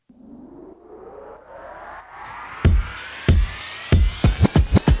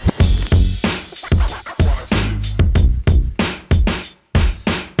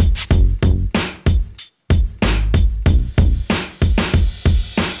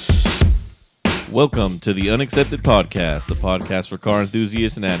Welcome to the Unaccepted Podcast, the podcast for car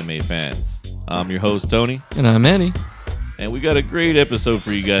enthusiasts and anime fans. I'm your host, Tony. And I'm Manny. And we got a great episode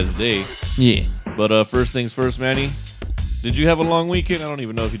for you guys today. Yeah. But first things first, Manny, did you have a long weekend? I don't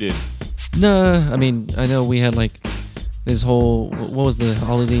even know if you did. Nah, I mean, I know we had like this whole, what was the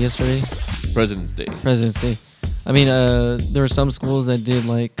holiday yesterday? President's Day. President's Day. I mean, there were some schools that did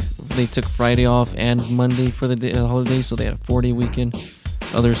like, they took Friday off and Monday for the day, holiday, so they had a 4-day weekend.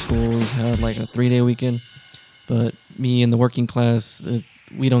 Other schools had like a 3-day weekend. But me and the working class,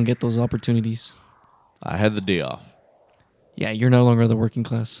 we don't get those opportunities. I had the day off. Yeah, you're no longer the working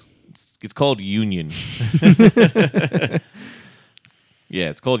class. It's called union. Yeah,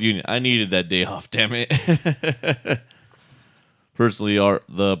 it's called union. I needed that day off, damn it. Personally,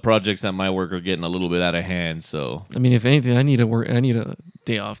 the projects at my work are getting a little bit out of hand, so... I mean, if anything, I need a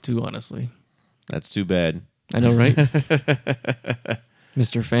day off too, honestly. That's too bad. I know, right?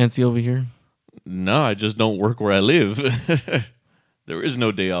 Mr. Fancy over here. No, I just don't work where I live. There is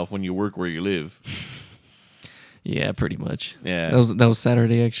no day off when you work where you live. Yeah, pretty much. Yeah. That was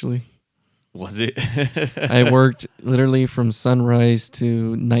Saturday, actually. Was it? I worked literally from sunrise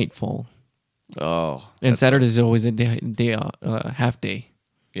to nightfall. Oh. And Saturday's always a half day.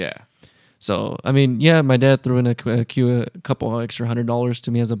 Yeah. So, I mean, yeah, my dad threw in a couple extra $100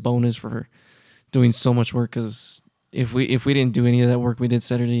 to me as a bonus for doing so much work, because if we didn't do any of that work we did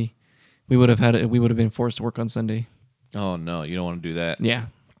Saturday, we would have been forced to work on Sunday. Oh no, you don't want to do that. Yeah.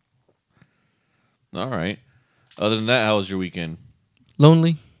 All right. Other than that, how was your weekend?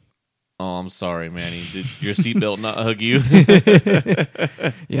 Lonely. Oh, I'm sorry, Manny. Did your seatbelt not hug you?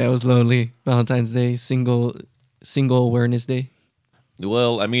 Yeah, it was lonely. Valentine's Day, single awareness day.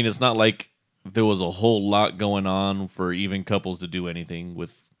 Well, I mean, it's not like there was a whole lot going on for even couples to do anything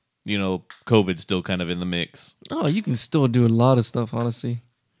with, COVID still kind of in the mix. Oh, you can still do a lot of stuff, honestly.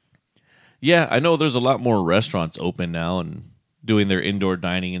 Yeah, I know there's a lot more restaurants open now and doing their indoor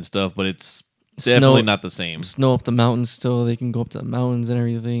dining and stuff, but it's definitely not the same. Snow up the mountains still. They can go up to the mountains and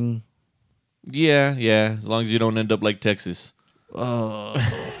everything. Yeah, as long as you don't end up like Texas. Oh.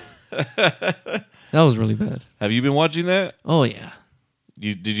 That was really bad. Have you been watching that? Oh, yeah.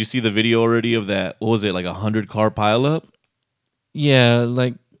 Did you see the video already of that? What was it, like 100-car pileup? Yeah,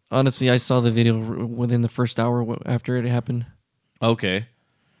 like, honestly, I saw the video within the first hour after it happened. Okay.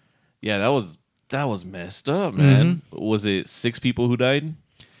 Yeah, that was messed up, man. Mm-hmm. Was it 6 people who died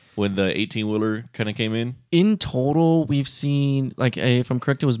when the 18-wheeler kind of came in? In total, we've seen, like, if I'm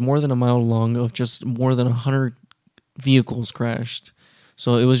correct, it was more than a mile long of just more than 100 vehicles crashed.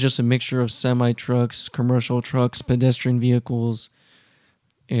 So it was just a mixture of semi-trucks, commercial trucks, pedestrian vehicles,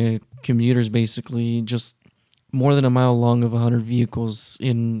 commuters, basically. Just more than a mile long of 100 vehicles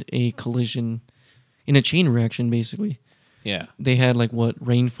in a collision, in a chain reaction, basically. Yeah. They had, like,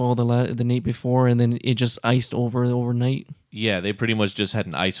 rainfall the night before, and then it just iced overnight. Yeah, they pretty much just had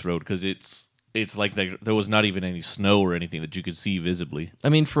an ice road, because it's like there was not even any snow or anything that you could see visibly. I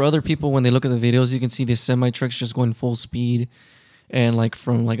mean, for other people, when they look at the videos, you can see these semi-trucks just going full speed, and, like,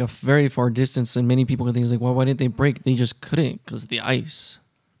 from, like, a very far distance, and many people can think, like, well, why didn't they brake? They just couldn't, because of the ice.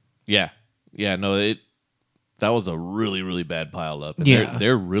 Yeah. Yeah, no, that was a really, really bad pileup. And yeah.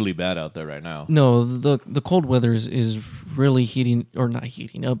 They're really bad out there right now. No, the cold weather is really not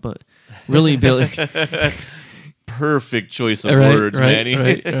heating up, but really building. Perfect choice of words, Manny.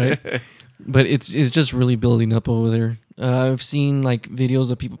 Right. But it's just really building up over there. I've seen like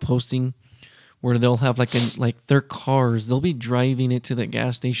videos of people posting where they'll have like their cars. They'll be driving it to the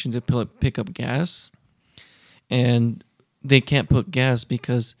gas station to pick up gas, and they can't put gas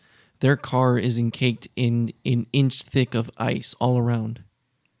because their car is encaked in an inch thick of ice all around.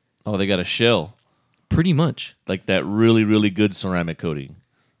 Oh, they got a shell. Pretty much. Like that really, really good ceramic coating.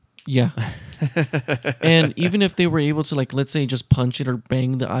 Yeah. And even if they were able to, like, let's say just punch it or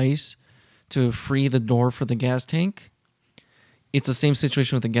bang the ice to free the door for the gas tank, it's the same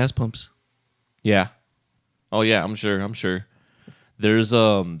situation with the gas pumps. Yeah. Oh, yeah, I'm sure. There's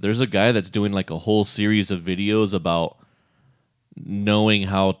a guy that's doing like a whole series of videos about knowing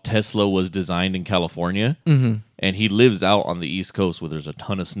how Tesla was designed in California. Mm-hmm. And he lives out on the East Coast where there's a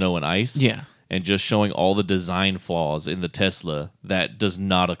ton of snow and ice. Yeah. And just showing all the design flaws in the Tesla that does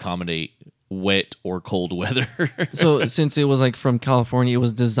not accommodate wet or cold weather. So since it was like from California, it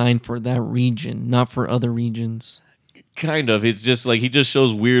was designed for that region, not for other regions. Kind of. It's just like he just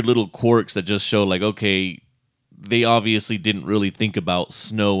shows weird little quirks that just show like, okay, they obviously didn't really think about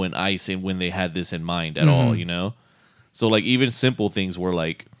snow and ice and when they had this in mind at all, you know? So like even simple things were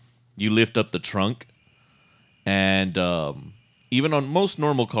like you lift up the trunk and even on most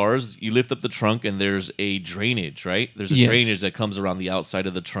normal cars, you lift up the trunk and there's a drainage, right? There's a Yes. drainage that comes around the outside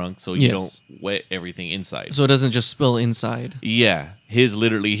of the trunk so you Yes. don't wet everything inside. So it doesn't just spill inside. Yeah, his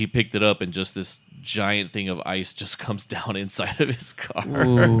literally, he picked it up and just this giant thing of ice just comes down inside of his car.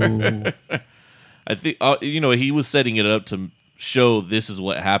 Ooh. I think, he was setting it up to show this is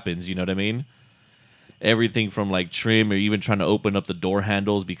what happens, you know what I mean? Everything from like trim or even trying to open up the door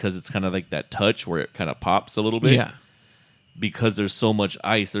handles because it's kind of like that touch where it kind of pops a little bit. Yeah. Because there's so much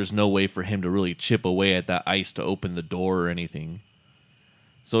ice, there's no way for him to really chip away at that ice to open the door or anything.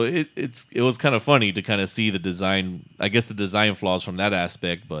 So it was kind of funny to kind of see the design, I guess the design flaws from that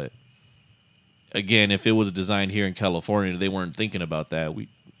aspect. But again, if it was designed here in California, they weren't thinking about that.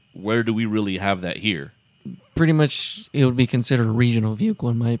 Where do we really have that here? Pretty much, it would be considered a regional vehicle,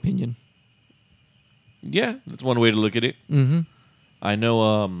 in my opinion. Yeah, that's one way to look at it. Mm-hmm. I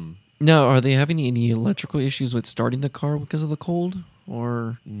know. Now, are they having any electrical issues with starting the car because of the cold?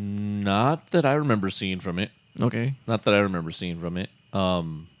 Or Not that I remember seeing from it. okay, Not that I remember seeing from it.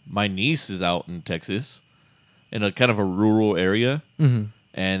 My niece is out in Texas, in a kind of a rural area, mm-hmm.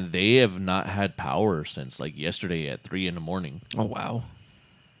 and they have not had power since like yesterday at 3 a.m. Oh wow,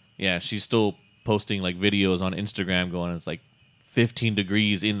 Yeah, she's still posting like videos on Instagram going, it's like 15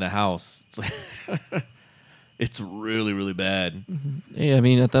 degrees in the house. It's, like it's really, really bad. yeah. I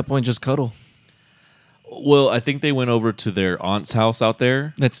mean, at that point, just cuddle. Well, I think they went over to their aunt's house out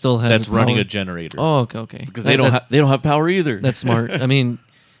there That still has that's running power. a generator. Oh, okay. Because they don't have power either. That's smart. I mean,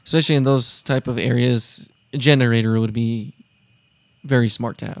 especially in those type of areas, a generator would be very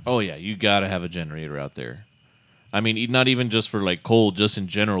smart to have. Oh yeah, you gotta have a generator out there. I mean, not even just for like cold, just in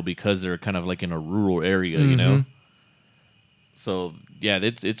general, because they're kind of like in a rural area, you know. So yeah,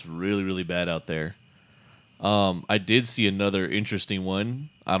 it's really, really bad out there. I did see another interesting one.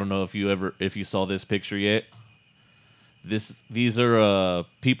 I don't know if you saw this picture yet. These are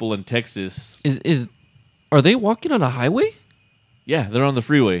people in Texas. Are they walking on a highway? Yeah, they're on the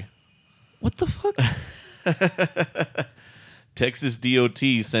freeway. What the fuck? Texas DOT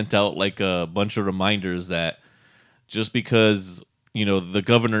sent out like a bunch of reminders that just because, the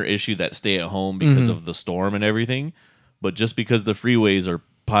governor issued that stay at home because of the storm and everything, but just because the freeways are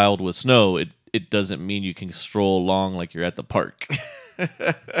piled with snow, it doesn't mean you can stroll along like you're at the park.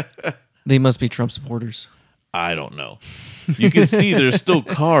 They must be Trump supporters. I don't know. You can see there's still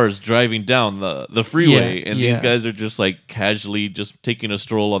cars driving down the freeway, Yeah, and yeah. these guys are just like casually just taking a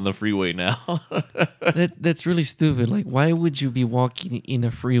stroll on the freeway now. That's really stupid. Like, why would you be walking in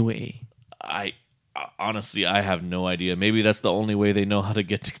a freeway? I honestly, I have no idea. Maybe that's the only way they know how to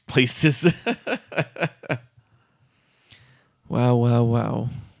get to places. Wow.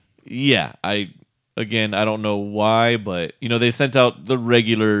 Yeah, I don't know why, but they sent out the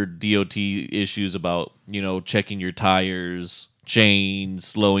regular DOT issues about, checking your tires, chains,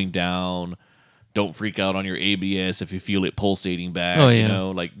 slowing down, don't freak out on your ABS if you feel it pulsating back, Oh, yeah.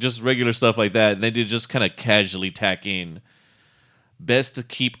 like just regular stuff like that. And they did just kind of casually tack in, best to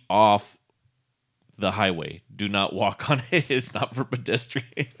keep off the highway. Do not walk on it. It's not for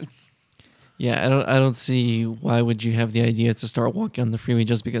pedestrians. Yeah, I don't see why would you have the idea to start walking on the freeway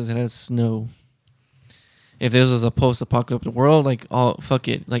just because it has snow. If this was a post-apocalyptic world, like, oh, fuck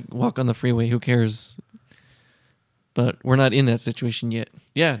it, like, walk on the freeway, who cares? But we're not in that situation yet.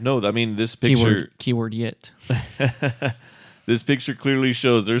 Yeah, no, I mean, this picture... Keyword yet. This picture clearly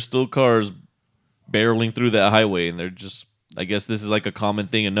shows there's still cars barreling through that highway, and they're just... I guess this is like a common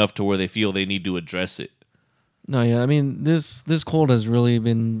thing enough to where they feel they need to address it. No, yeah, I mean, this cold has really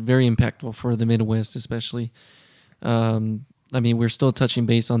been very impactful for the Midwest, especially. I mean, we're still touching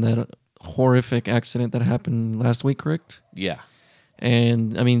base on that horrific accident that happened last week, correct? Yeah.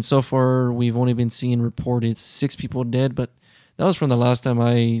 And, I mean, so far, we've only been seeing reported 6 people dead, but that was from the last time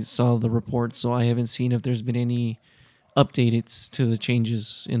I saw the report, so I haven't seen if there's been any updates to the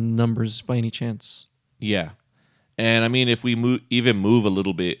changes in numbers by any chance. Yeah. And I mean, if we move a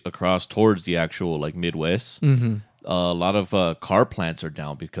little bit across towards the actual like Midwest, a lot of car plants are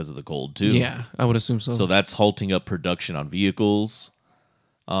down because of the cold too. Yeah, I would assume so. So that's halting up production on vehicles.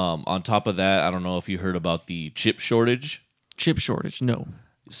 On top of that, I don't know if you heard about the chip shortage. Chip shortage, no.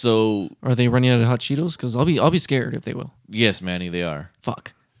 So Are they running out of hot Cheetos? Because I'll be scared if they will. yes, Manny, they are.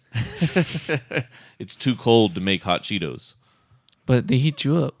 Fuck. It's too cold to make hot Cheetos. But they heat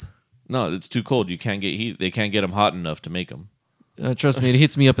you up. No, it's too cold. You can't get heat. They can't get them hot enough to make them. Trust me, it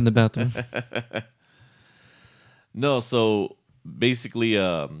hits me up in the bathroom. No, so basically,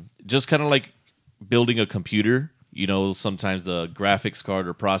 just kind of like building a computer. Sometimes the graphics card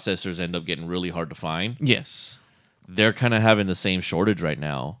or processors end up getting really hard to find. Yes. They're kind of having the same shortage right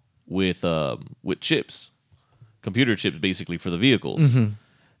now with chips. computer chips basically for the vehicles. Mm-hmm.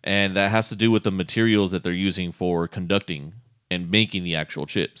 And that has to do with the materials that they're using for conducting and making the actual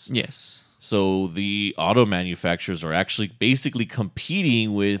chips. Yes. So the auto manufacturers are actually basically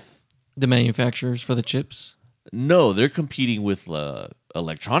competing with... The manufacturers for the chips? No, they're competing with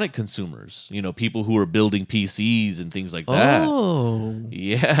electronic consumers. You know, people who are building PCs and things like that. Oh.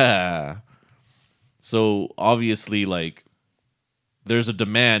 Yeah. So obviously, like, there's a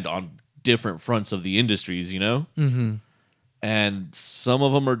demand on different fronts of the industries, you know? Mm-hmm. And some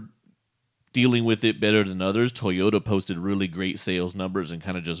of them are dealing with it better than others. Toyota posted really great sales numbers and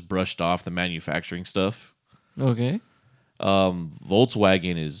kind of just brushed off the manufacturing stuff. Okay.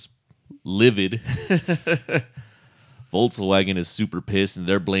 Volkswagen is livid. Volkswagen is super pissed, and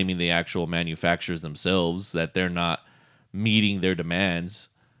they're blaming the actual manufacturers themselves that they're not meeting their demands.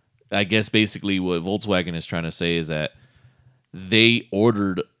 I guess basically what Volkswagen is trying to say is that they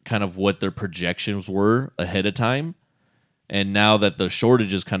ordered kind of what their projections were ahead of time. And now that the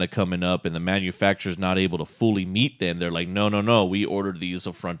shortage is kind of coming up and the manufacturer's not able to fully meet them, they're like, no, we ordered these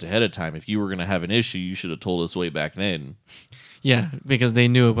up front ahead of time. If you were going to have an issue, you should have told us way back then. Yeah, because they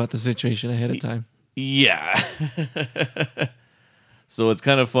knew about the situation ahead of time. Yeah. So it's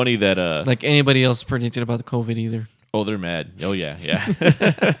kind of funny that... like anybody else predicted about the COVID either. Oh, they're mad. Oh, yeah.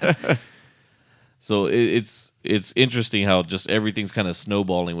 So it's interesting how just everything's kind of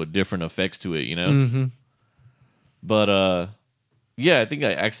snowballing with different effects to it, you know? Mm-hmm. But, yeah, I think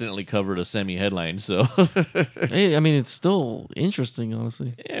I accidentally covered a semi-headline, so... Hey, I mean, it's still interesting,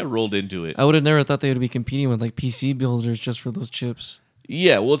 honestly. Yeah, rolled into it. I would have never thought they would be competing with like PC builders just for those chips.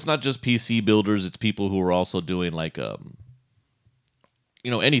 Yeah, well, it's not just PC builders. It's people who are also doing, like,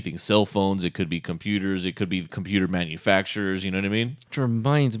 anything. Cell phones, it could be computers, it could be computer manufacturers, you know what I mean? Which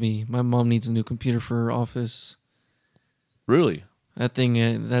reminds me, my mom needs a new computer for her office. Really? That thing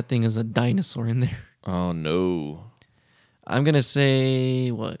is a dinosaur in there. Oh, no. I'm going to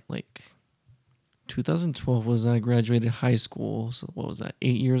say, like 2012 was when I graduated high school. So what was that,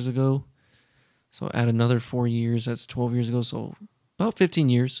 8 years ago? So add another 4 years, that's 12 years ago. So about 15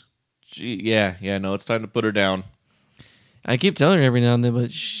 years. Gee, yeah, no, it's time to put her down. I keep telling her every now and then,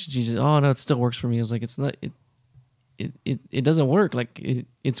 but she just, oh, no, it still works for me. I was like, it's not, it doesn't work. Like,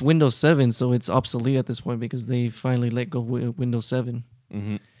 it's Windows 7, so it's obsolete at this point because they finally let go of Windows 7.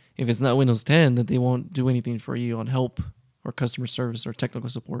 Mm-hmm. If it's not Windows 10, then they won't do anything for you on help or customer service or technical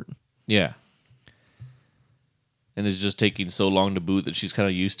support. Yeah. And it's just taking so long to boot that she's kind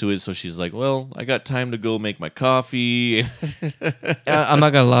of used to it. So she's like, well, I got time to go make my coffee. I'm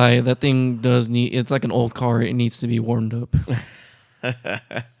not going to lie. That thing does need... It's like an old car. It needs to be warmed up.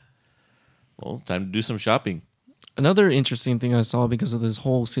 Well, time to do some shopping. Another interesting thing I saw because of this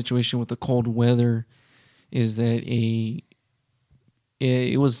whole situation with the cold weather is that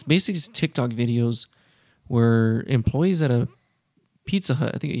it was basically TikTok videos where employees at a Pizza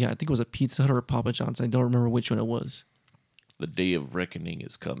Hut, I think it was a Pizza Hut or a Papa John's. I don't remember which one it was. The day of reckoning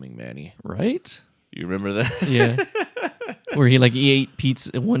is coming, Manny. Right? You remember that? Yeah. Where he ate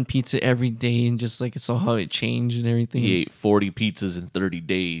one pizza every day and just like saw how it changed and everything. He ate 40 pizzas in 30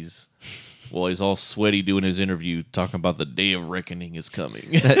 days. While he's all sweaty doing his interview, talking about the day of reckoning is coming.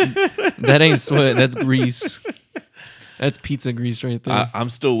 That ain't sweat. That's grease. That's pizza grease right there.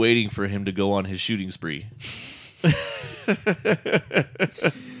 I'm still waiting for him to go on his shooting spree.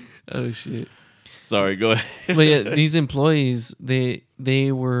 Oh shit! Sorry, go ahead. But yeah, these employees they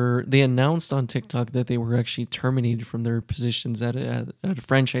announced on TikTok that they were actually terminated from their positions at a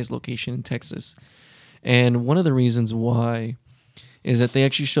franchise location in Texas, and one of the reasons why is that they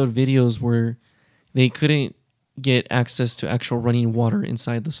actually showed videos where they couldn't get access to actual running water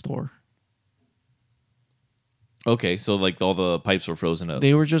inside the store. Okay, so like all the pipes were frozen up.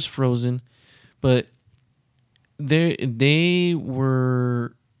 They were just frozen, but they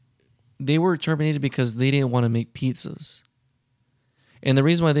were terminated because they didn't want to make pizzas. And the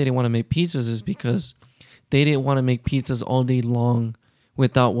reason why they didn't want to make pizzas is because they didn't want to make pizzas all day long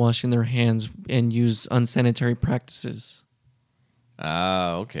without washing their hands and use unsanitary practices.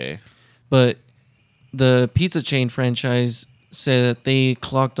 Ah, okay. But the pizza chain franchise said that they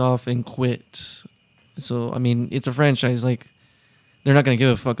clocked off and quit. So, I mean, it's a franchise. Like, they're not going to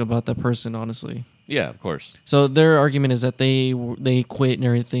give a fuck about that person, honestly. Yeah, of course. So their argument is that they quit and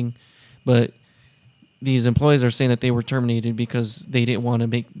everything, but these employees are saying that they were terminated because they didn't want to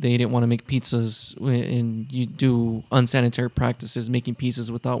make pizzas and you do unsanitary practices making pizzas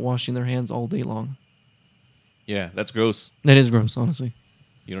without washing their hands all day long. Yeah, that's gross. That is gross, honestly.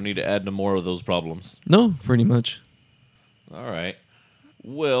 You don't need to add no more of those problems. No, pretty much. All right.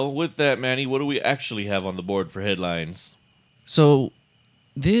 Well, with that, Manny, what do we actually have on the board for headlines? So,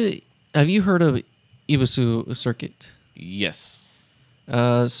 have you heard of Ibusu circuit. Yes.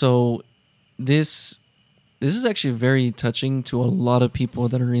 So this is actually very touching to a lot of people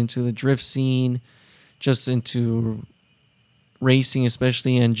that are into the drift scene, just into racing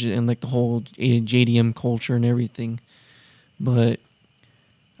especially, and like the whole JDM culture and everything. But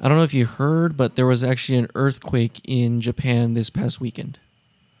I don't know if you heard, but there was actually an earthquake in Japan this past weekend.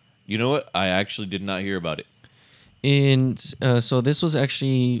 You know what? I actually did not hear about it. So this was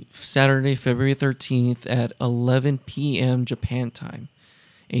actually Saturday, February 13th at 11 p.m. Japan time.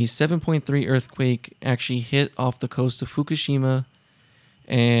 A 7.3 earthquake actually hit off the coast of Fukushima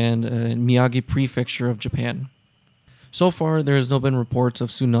and Miyagi Prefecture of Japan. So far, there has no been reports of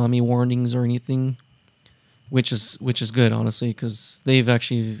tsunami warnings or anything, which is good, honestly, because they've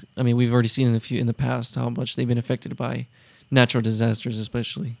actually, I mean, we've already seen in the past how much they've been affected by natural disasters,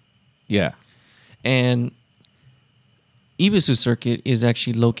 especially. Yeah. And Ibusu Circuit is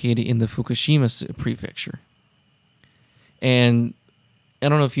actually located in the Fukushima Prefecture. And I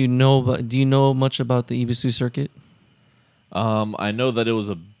don't know if you know, but do you know much about the Ibusu Circuit? I know that it was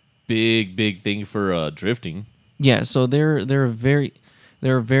a big thing for drifting. Yeah, so they're a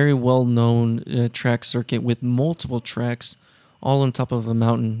very well known track circuit with multiple tracks, all on top of a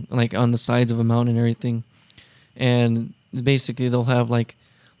mountain, like on the sides of a mountain and everything. And basically, they'll have like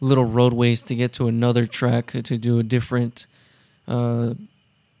little roadways to get to another track to do a different,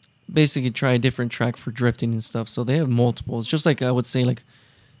 basically try a different track for drifting and stuff. So they have multiples, just like I would say, like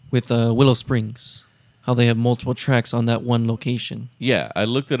with Willow Springs, how they have multiple tracks on that one location. Yeah, I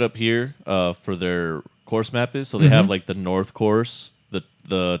looked it up here for their course map is. So they have like the North course,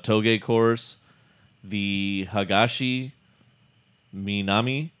 the Toge course, the Hagashi,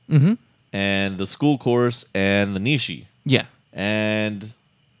 Minami, and the school course, and the Nishi. Yeah. And,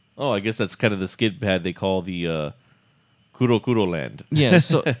 I guess that's kind of the skid pad they call the Kuro Land. Yeah,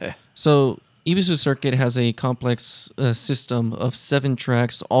 so Ibusu Circuit has a complex system of 7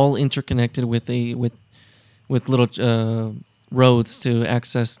 tracks, all interconnected with little roads to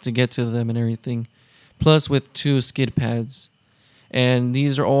access to get to them and everything, plus with 2 skid pads. And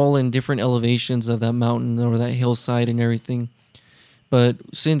these are all in different elevations of that mountain or that hillside and everything. But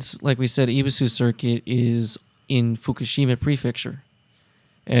since, like we said, Ibusu Circuit is in Fukushima Prefecture,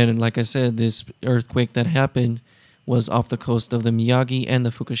 and like I said, this earthquake that happened was off the coast of the Miyagi and the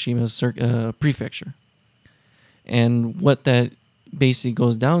Fukushima Prefecture. And what that basically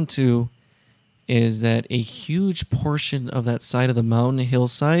goes down to is that a huge portion of that side of the mountain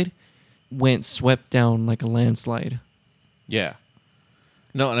hillside went swept down like a landslide. Yeah.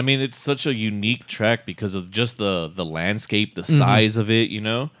 No, and I mean, it's such a unique track because of just the landscape, the size of it, you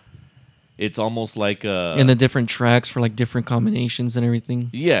know? It's almost like and the different tracks for like different combinations and everything.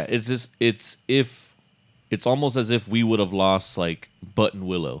 Yeah, it's almost as if we would have lost like Button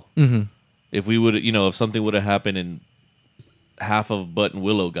Willow. Mm-hmm. If we would, if something would have happened and half of Button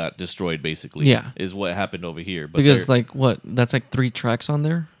Willow got destroyed, basically. Yeah. Is what happened over here. But because that's like 3 tracks on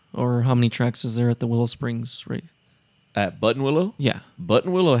there? Or how many tracks is there at the Willow Springs, right? At Button Willow? Yeah.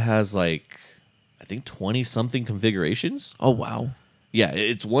 Button Willow has like, I think 20-something configurations. Oh, wow. Yeah,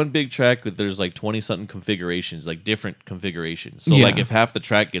 it's one big track that there's like 20-something configurations, like different configurations. So Yeah. like if half the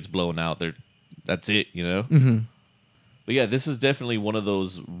track gets blown out, that's it, you know? Mm-hmm. But yeah, this is definitely one of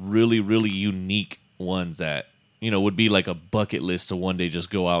those really, really unique ones that, would be like a bucket list to one day just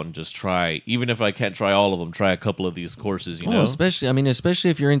go out and just try. Even if I can't try all of them, try a couple of these courses, you know? Especially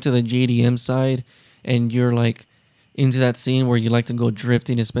if you're into the JDM side and you're like into that scene where you like to go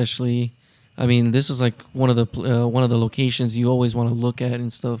drifting, especially. I mean, this is like one of the locations you always want to look at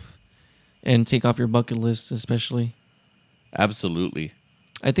and stuff and take off your bucket list, especially. Absolutely.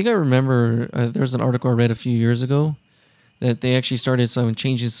 I think I remember there was an article I read a few years ago that they actually started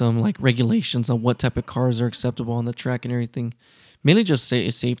changing some like regulations on what type of cars are acceptable on the track and everything. Mainly just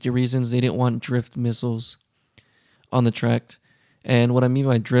safety reasons. They didn't want drift missiles on the track. And what I mean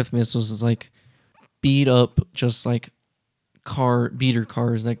by drift missiles is like beat up, just like beater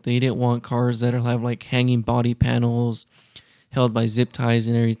cars. Like they didn't want cars that have like hanging body panels held by zip ties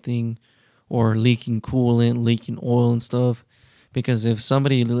and everything, or leaking coolant, leaking oil and stuff. Because if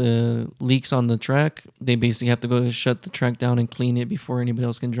somebody leaks on the track, they basically have to go shut the track down and clean it before anybody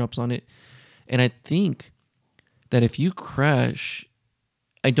else can jump on it. And I think that if you crash,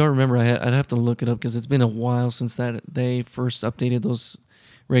 I don't remember. I'd have to look it up because it's been a while since that they first updated those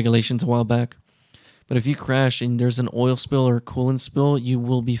regulations a while back. But if you crash and there's an oil spill or a coolant spill, you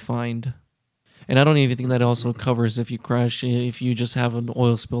will be fined. And I don't even think that also covers if you crash, if you just have an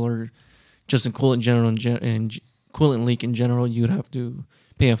oil spill or just a coolant in general and coolant leak in general, you'd have to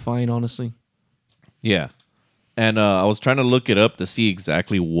pay a fine, honestly. Yeah. And I was trying to look it up to see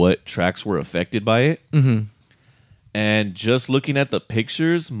exactly what tracks were affected by it. Mm-hmm. And just looking at the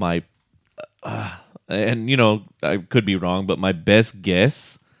pictures, and I could be wrong, but my best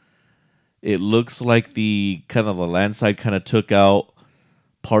guess, it looks like the landslide kind of took out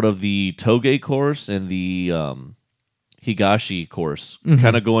part of the Toge course and the Higashi course,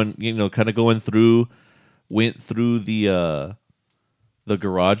 kind of going through, went through the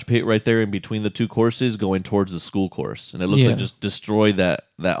garage pit right there in between the two courses, going towards the school course, and it looks like just destroyed that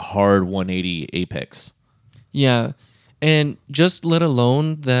hard 180 apex. Yeah, and just let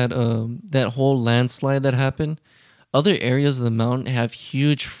alone that that whole landslide that happened, other areas of the mountain have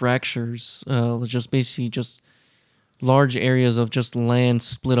huge fractures. Just basically just large areas of just land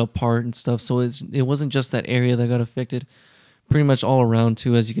split apart and stuff. So it wasn't just that area that got affected, pretty much all around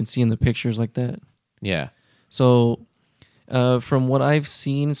too, as you can see in the pictures like that. Yeah. So from what I've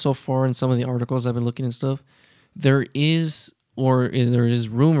seen so far in some of the articles I've been looking and stuff, there is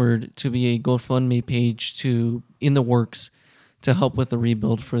rumored to be a GoFundMe page in the works to help with the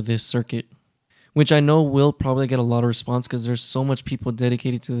rebuild for this circuit, which I know will probably get a lot of response because there's so much people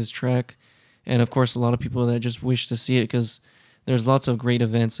dedicated to this track, and of course a lot of people that just wish to see it because there's lots of great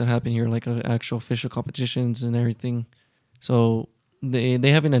events that happen here, like actual official competitions and everything. So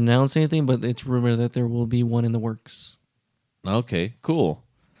they haven't announced anything, but it's rumored that there will be one in the works. Okay, cool.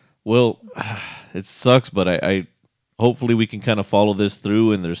 Well, it sucks, but I hopefully we can kind of follow this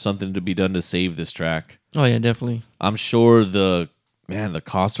through, and there's something to be done to save this track. Oh yeah, definitely. I'm sure the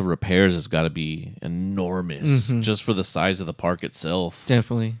cost of repairs has got to be enormous just for the size of the park itself.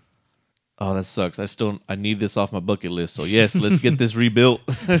 Definitely. Oh, that sucks. I need this off my bucket list. So yes, let's get this rebuilt.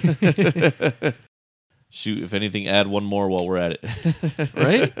 Shoot, if anything, add one more while we're at it.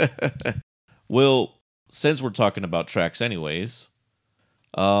 Right? Well, since we're talking about tracks anyways,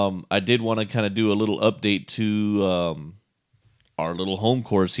 I did want to kind of do a little update to our little home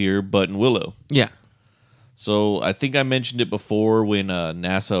course here, Buttonwillow. Yeah. So I think I mentioned it before when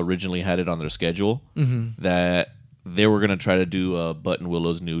NASA originally had it on their schedule that they were going to try to do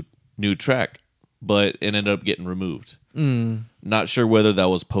Buttonwillow's new track, but it ended up getting removed. Not sure whether that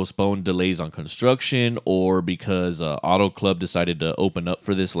was postponed delays on construction or because Auto Club decided to open up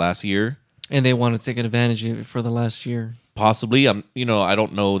for this last year. And they want to take advantage of it for the last year. Possibly. I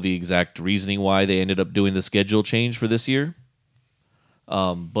don't know the exact reasoning why they ended up doing the schedule change for this year.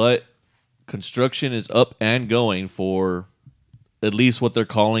 But construction is up and going for at least what they're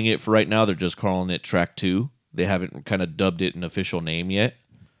calling it for right now. They're just calling it Track 2. They haven't kind of dubbed it an official name yet.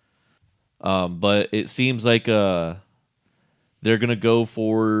 But it seems like they're going to go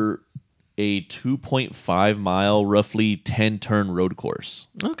for a 2.5 mile, roughly 10 turn road course.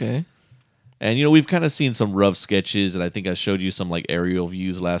 Okay. And, we've kind of seen some rough sketches, and I think I showed you some like aerial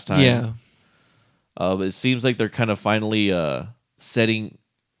views last time. Yeah. But it seems like they're kind of finally setting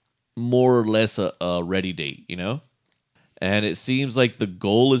more or less a ready date, And it seems like the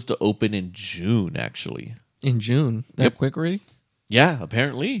goal is to open in June, actually. In June? That quick already? Yeah,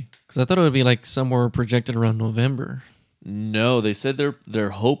 apparently. Because I thought it would be like somewhere projected around November. No, they said they're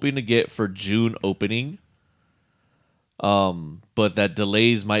hoping to get for June opening. But that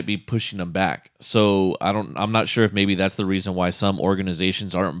delays might be pushing them back. So I'm not sure if maybe that's the reason why some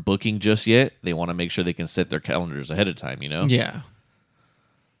organizations aren't booking just yet. They want to make sure they can set their calendars ahead of time, Yeah.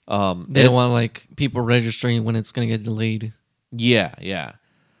 They don't want like people registering when it's going to get delayed. Yeah, yeah.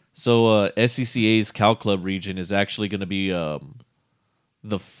 So SCCA's Cal Club region is actually going to be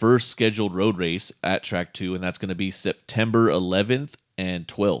the first scheduled road race at Track 2, and that's going to be September 11th and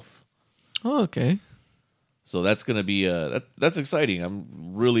 12th. Oh, okay. So that's going to be that's exciting.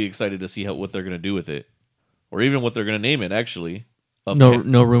 I'm really excited to see what they're going to do with it, or even what they're going to name it. Actually,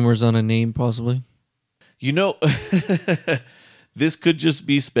 no rumors on a name, possibly. This could just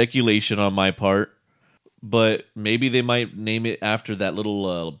be speculation on my part, but maybe they might name it after that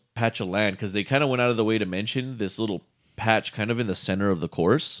little patch of land because they kind of went out of the way to mention this little patch kind of in the center of the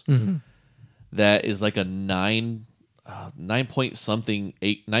course that is like a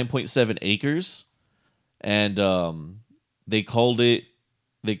 9.7 acres. And they called it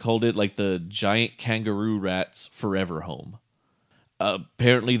like the giant kangaroo rat's forever home.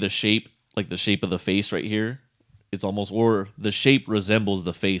 Apparently the shape of the face right here, it's almost, or the shape resembles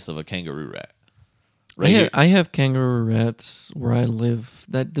the face of a kangaroo rat. I have kangaroo rats where I live.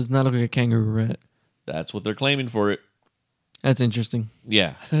 That does not look like a kangaroo rat. That's what they're claiming for it. That's interesting.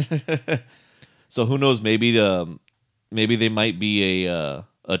 Yeah. So who knows? Maybe they might be a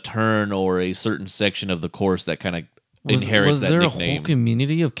turn or a certain section of the course that kind of inherits that nickname. Was there a whole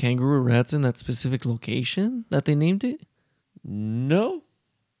community of kangaroo rats in that specific location that they named it? No.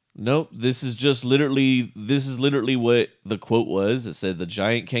 Nope, this is literally what the quote was. It said the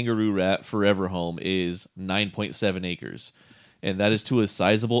giant kangaroo rat forever home is 9.7 acres, and that is to a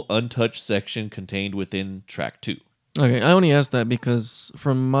sizable untouched section contained within track 2. Okay, I only asked that because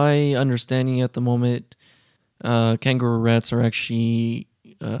from my understanding at the moment, kangaroo rats are actually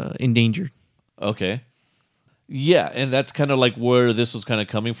endangered. Okay. Yeah, and that's kind of like where this was kind of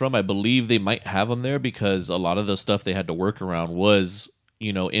coming from. I believe they might have them there because a lot of the stuff they had to work around was,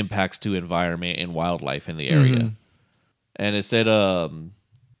 impacts to environment and wildlife in the area. Mhm. And it said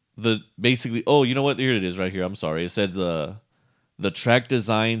the basically oh, you know what? Here it is right here. I'm sorry. It said the track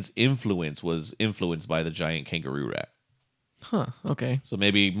design's influence was influenced by the giant kangaroo rat. Huh, okay. So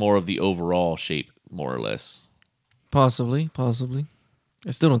maybe more of the overall shape, more or less. Possibly. I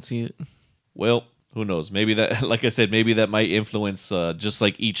still don't see it. Well, who knows? Maybe that, like I said, maybe that might influence. Just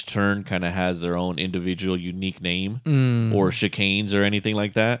like each turn kind of has their own individual, unique name or chicanes or anything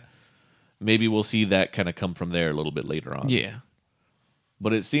like that. Maybe we'll see that kind of come from there a little bit later on. Yeah.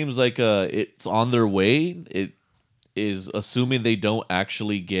 But it seems like it's on their way. It is assuming they don't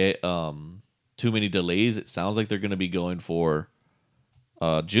actually get too many delays. It sounds like they're going to be going for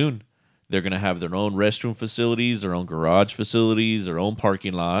June. They're going to have their own restroom facilities, their own garage facilities, their own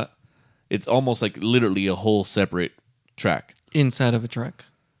parking lot. It's almost like literally a whole separate track. Inside of a track.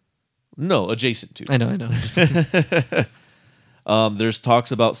 No, adjacent to. I know. There's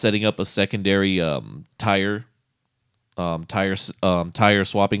talks about setting up a secondary tire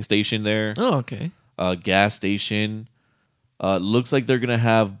swapping station there. Oh, okay. Gas station. Looks like they're gonna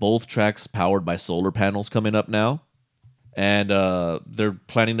have both tracks powered by solar panels coming up now, and they're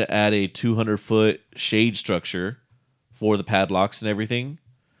planning to add a 200-foot shade structure for the padlocks and everything.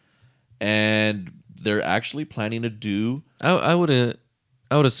 And they're actually planning to do. I would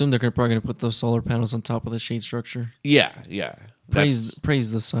assume they're probably gonna put those solar panels on top of the shade structure. Yeah.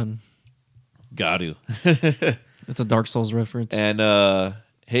 Praise the sun. Got to. It's a Dark Souls reference. And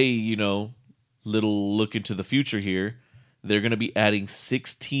hey, little look into the future here. They're going to be adding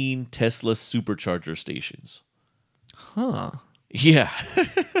 16 Tesla supercharger stations. Huh. Yeah.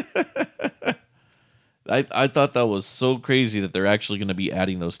 I thought that was so crazy that they're actually going to be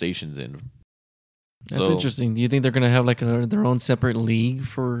adding those stations in. That's interesting. Do you think they're going to have like their own separate league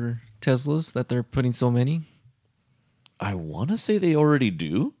for Teslas that they're putting so many? I want to say they already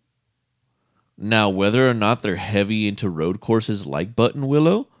do. Now, whether or not they're heavy into road courses like Button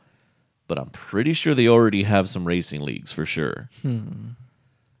Willow, but I'm pretty sure they already have some racing leagues for sure.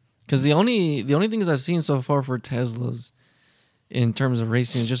 Because the only things I've seen so far for Teslas in terms of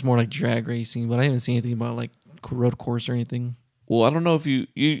racing is just more like drag racing, but I haven't seen anything about like road course or anything. Well, I don't know if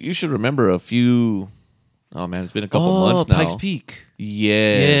you should remember a few. Oh man, it's been a couple months now. Pikes Peak.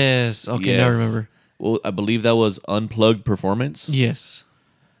 Yes. Okay, now I remember. Well, I believe that was Unplugged Performance. Yes.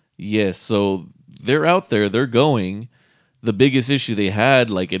 So they're out there. They're going. The biggest issue they had,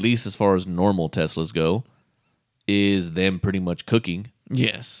 like at least as far as normal Teslas go, is them pretty much cooking.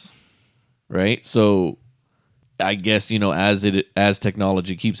 Yes. Right. So I guess as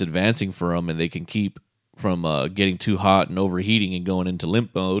technology keeps advancing for them, and they can keep from getting too hot and overheating and going into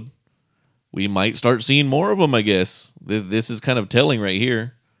limp mode, we might start seeing more of them. I guess this is kind of telling right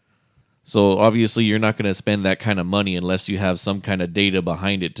here. So obviously you're not going to spend that kind of money unless you have some kind of data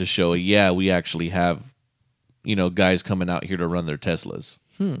behind it to show, yeah, we actually have, guys coming out here to run their Teslas.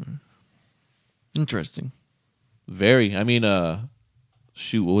 Interesting. Very. I mean, what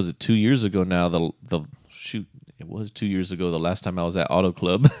was it? 2 years ago now. It was 2 years ago. The last time I was at Auto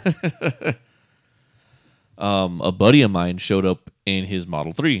Club, a buddy of mine showed up in his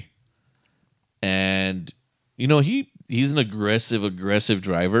Model 3, and he's an aggressive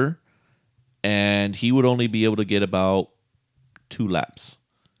driver. And he would only be able to get about 2 laps.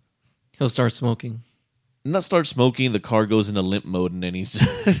 He'll start smoking. Not start smoking, the car goes into limp mode, and then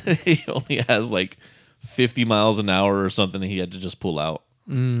he only has like 50 miles an hour or something, and he had to just pull out.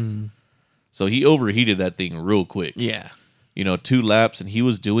 So he overheated that thing real quick. Yeah. 2 laps, and he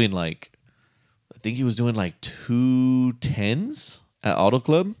was doing I think he was doing like 210s at Auto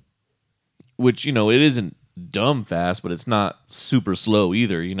Club, which, it isn't dumb fast, but it's not super slow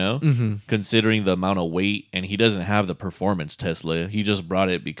either, considering the amount of weight. And he doesn't have the performance Tesla. He just brought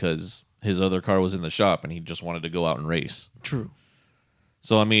it because his other car was in the shop and he just wanted to go out and race. True.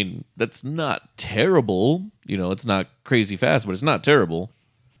 So I mean, that's not terrible. It's not crazy fast, but it's not terrible.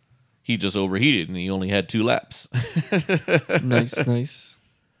 He just overheated and he only had 2 laps. Nice.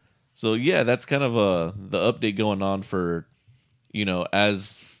 So yeah, that's kind of the update going on for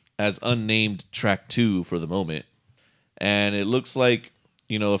as unnamed track 2 for the moment. And it looks like,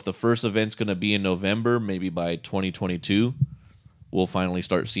 if the first event's going to be in November, maybe by 2022, we'll finally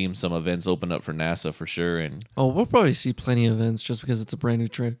start seeing some events open up for NASA for sure. And Oh, we'll probably see plenty of events just because it's a brand new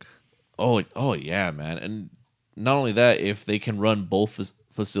trick. oh yeah, man. And not only that, if they can run both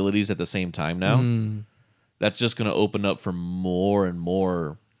facilities at the same time now, that's just going to open up for more and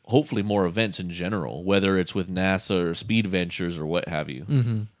more, hopefully more events in general, whether it's with NASA or Speed Ventures or what have you.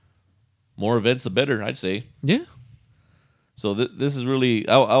 Mm-hmm. More events, the better, I'd say. Yeah. So this is really,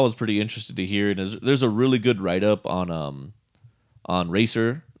 I was pretty interested to hear. And there's a really good write-up on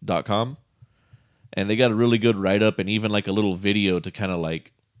racer.com. And they got a really good write-up and even like a little video to kind of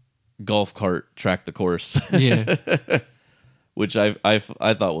like golf cart track the course. Yeah. Which I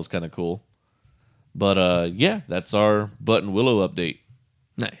thought was kind of cool. But yeah, that's our Button Willow update.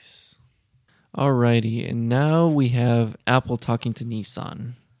 Nice. Alrighty, and now we have Apple talking to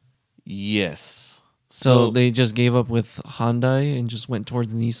Nissan. Yes. So they just gave up with Hyundai and just went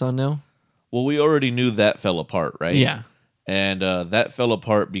towards Nissan now? Well, we already knew that fell apart, right? Yeah. And that fell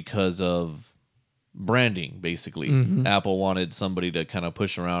apart because of branding, basically. Mm-hmm. Apple wanted somebody to kind of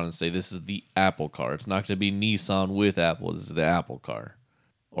push around and say, this is the Apple car. It's not going to be Nissan with Apple. This is the Apple car.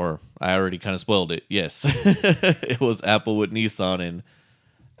 Or I already kind of spoiled it. Yes. It was Apple with Nissan, and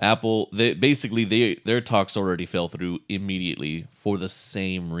Apple, their talks already fell through immediately for the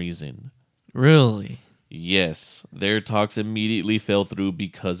same reason. Really? Yes, their talks immediately fell through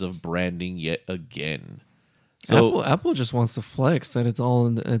because of branding yet again. So Apple just wants to flex that it's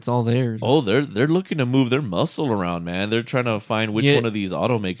all theirs. oh, they're looking to move their muscle around, man. They're trying to find which one of these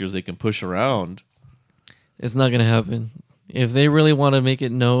automakers they can push around. It's not gonna happen. If they really want to make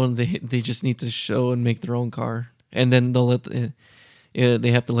it known, they just need to show and make their own car, and then they'll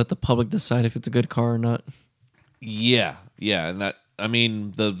they have to let the public decide if it's a good car or not. Yeah, and that, I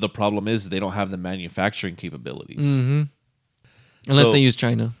mean, the problem is they don't have the manufacturing capabilities. Mm-hmm. Unless So- they use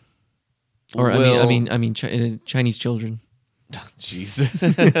China, or Well- I mean Chinese children. Jeez.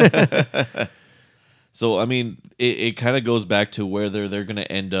 So I mean, it kind of goes back to where they're going to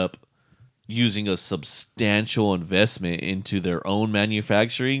end up using a substantial investment into their own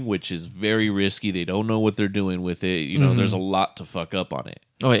manufacturing, which is very risky. They don't know what they're doing with it. You know, there's a lot to fuck up on it.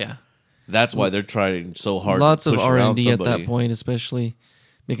 Oh yeah, That's why they're trying so hard. lots to of push R around and D at somebody. that point, especially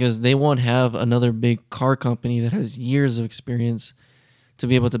because they won't have another big car company that has years of experience to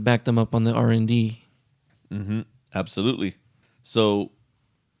be able to back them up on the R&D. Mm-hmm. Absolutely. So,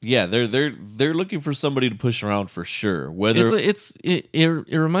 yeah, they're looking for somebody to push around for sure. Whether It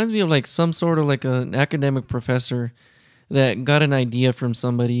reminds me of like some sort of like an academic professor that got an idea from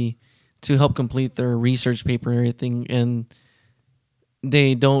somebody to help complete their research paper and everything, and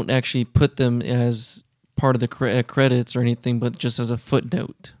they don't actually put them as part of the credits or anything, but just as a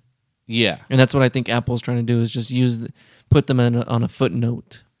footnote. yeah, And that's what I think Apple's trying to do, is just put them on a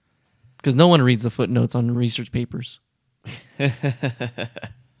footnote, because no one reads the footnotes on research papers.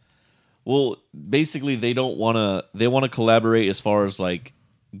 well, basically they don't want to. They want to collaborate as far as like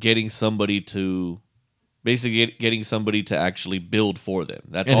getting somebody to, basically getting somebody to actually build for them.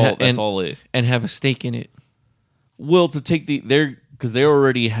 That's all. That's all it. And have a stake in it. Well, to take because they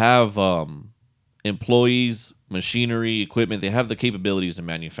already have employees, machinery, equipment. They have the capabilities to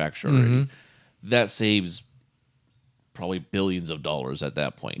manufacture already. Mm-hmm. That saves probably billions of dollars at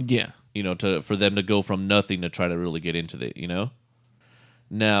that point. Yeah. You know, for them to go from nothing to try to really get into it, you know?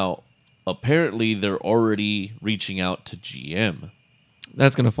 Now, apparently they're already reaching out to GM.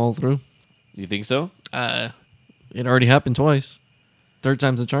 That's going to fall through. You think so? It already happened twice. Third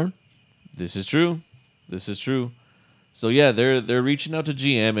time's the charm. This is true. So yeah, they're reaching out to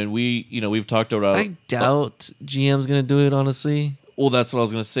GM, and we've talked about. I doubt GM's going to do it, honestly. Well, that's what I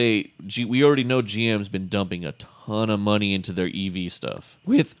was gonna say. We already know GM's been dumping a ton of money into their EV stuff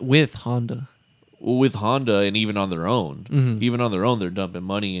With Honda. with Honda, and even on their own. Mm-hmm. Even on their own, they're dumping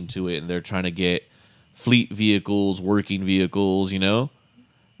money into it, and they're trying to get fleet vehicles, working vehicles. You know,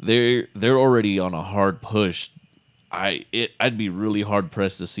 they're already on a hard push. I'd be really hard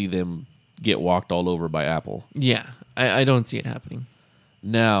pressed to see them get walked all over by Apple. Yeah, I don't see it happening.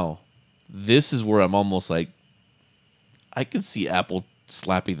 Now, this is where I'm almost like, I could see Apple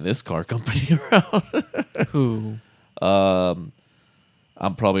slapping this car company around. Who? I'm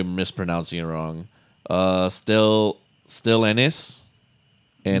probably mispronouncing it wrong. Stellantis,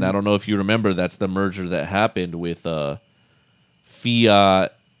 and I don't know if you remember, that's the merger that happened with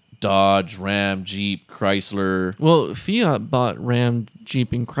Fiat, Dodge, Ram, Jeep, Chrysler. Well, Fiat bought Ram,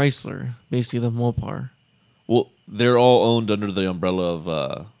 Jeep, and Chrysler, basically the Mopar. Well, they're all owned under the umbrella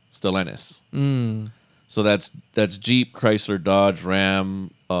of Stellantis. So that's Jeep, Chrysler, Dodge,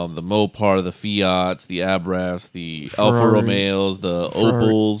 Ram, the Mopar, the Fiats, the Abrams, the Alfa Ferrari. Romeos, the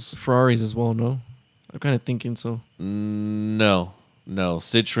Opels. Ferraris as well, no? I'm kind of thinking so. No, No,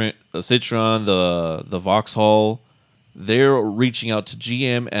 Citron, the Vauxhall, they're reaching out to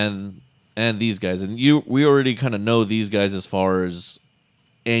GM and these guys, and we already kind of know these guys as far as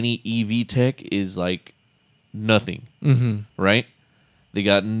any EV tech is like nothing, right? They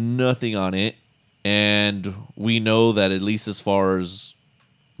got nothing on it, and we know that at least as far as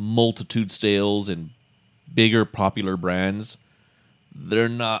multitude sales and bigger popular brands, they're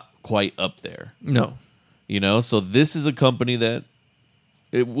not quite up there. No. So this is a company that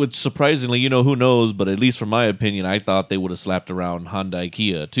it would surprisingly, who knows, but at least from my opinion, I thought they would have slapped around Hyundai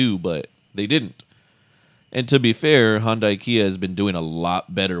Kia too, but they didn't. And to be fair, Hyundai Kia has been doing a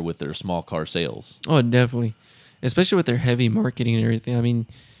lot better with their small car sales. Oh, definitely. Especially with their heavy marketing and everything. I mean,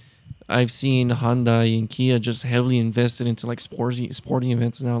 I've seen Hyundai and Kia just heavily invested into like sporting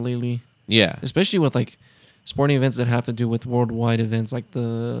events now lately. Yeah. Especially with like sporting events that have to do with worldwide events like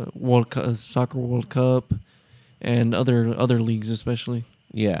the Soccer World Cup and other leagues especially.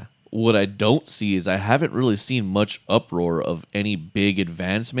 Yeah. What I don't see is I haven't really seen much uproar of any big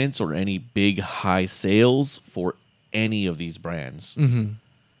advancements or any big high sales for any of these brands. Mm-hmm.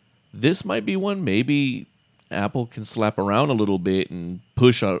 This might be one. Maybe Apple can slap around a little bit and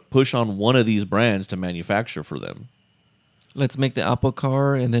push on one of these brands to manufacture for them. Let's make the Apple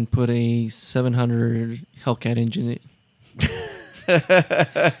car and then put a 700 Hellcat engine in it.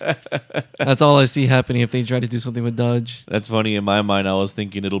 That's all I see happening if they try to do something with Dodge. That's funny. In my mind, I was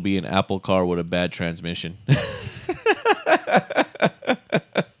thinking it'll be an Apple car with a bad transmission.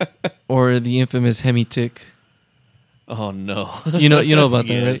 Or the infamous Hemi-Tick. Oh, no. You know about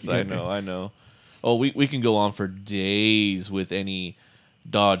that, yes, right? I know. Oh, we can go on for days with any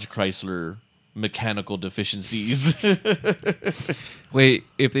Dodge Chrysler mechanical deficiencies. Wait,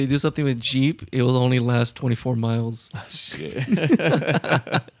 if they do something with Jeep, it will only last 24 miles. Shit.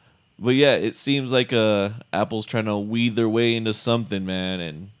 But yeah, it seems like Apple's trying to weed their way into something, man.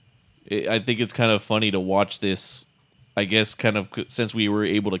 And I think it's kind of funny to watch this, I guess, kind of since we were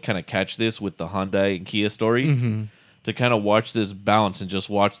able to kind of catch this with the Hyundai and Kia story, to kind of watch this bounce and just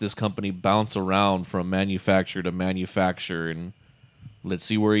watch this company bounce around from manufacturer to manufacturer. And let's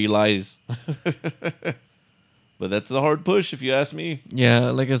see where he lies. But that's a hard push, if you ask me. Yeah,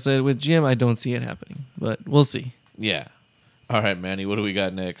 like I said, with GM, I don't see it happening. But we'll see. Yeah. All right, Manny, what do we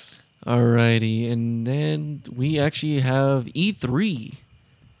got next? Alrighty, and then we actually have E3.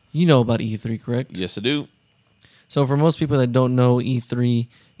 You know about E3, correct? Yes, I do. So for most people that don't know E3,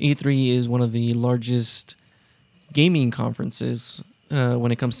 E3 is one of the largest gaming conferences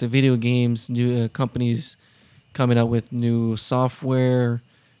when it comes to video games. New companies coming out with new software,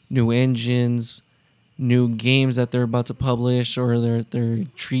 new engines, new games that they're about to publish, or they're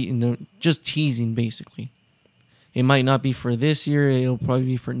just teasing basically. It might not be for this year; it'll probably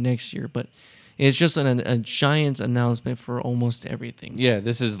be for next year, but it's just a giant announcement for almost everything. Yeah,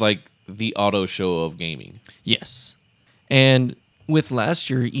 this is like the auto show of gaming. Yes, and with last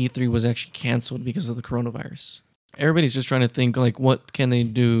year, E3 was actually canceled because of the coronavirus. Everybody's just trying to think like, what can they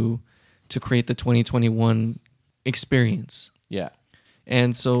do to create the 2021 experience? Yeah.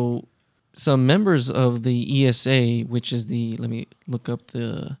 And so some members of the ESA, which is let me look up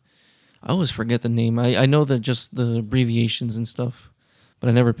I always forget the name. I know that just the abbreviations and stuff, but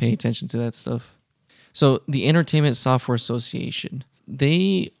I never pay attention to that stuff. So the Entertainment Software Association,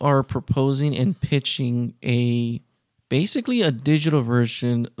 they are proposing and pitching basically a digital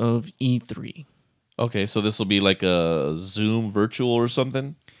version of E3. Okay, so this will be like a Zoom virtual or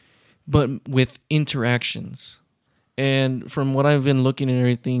something? But with interactions. And from what I've been looking at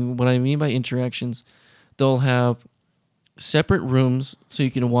everything, what I mean by interactions, they'll have separate rooms so you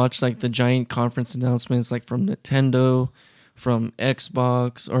can watch like the giant conference announcements like from Nintendo, from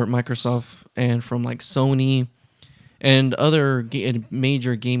Xbox or Microsoft, and from like Sony and other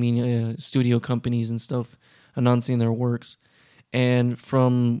major gaming studio companies and stuff announcing their works. And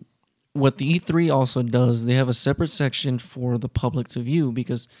from what the E3 also does, they have a separate section for the public to view,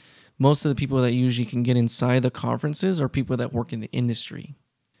 because most of the people that usually can get inside the conferences are people that work in the industry,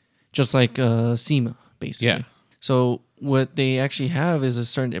 just like SEMA, basically. Yeah. So what they actually have is a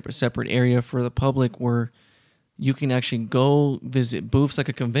separate area for the public where you can actually go visit booths, like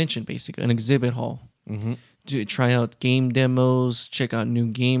a convention, basically, an exhibit hall, to try out game demos, check out new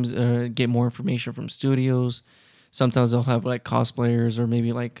games, get more information from studios. Sometimes they'll have like cosplayers or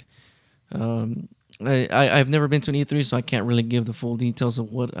maybe like I've never been to an E3, so I can't really give the full details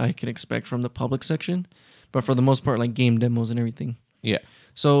of what I can expect from the public section. But for the most part, like game demos and everything. Yeah.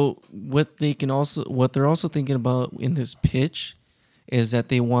 So what they're also thinking about in this pitch is that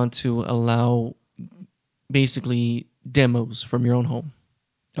they want to allow basically demos from your own home.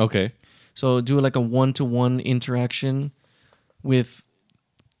 Okay. So do like a 1-to-1 interaction with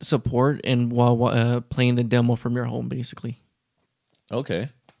support and while playing the demo from your home, basically. Okay.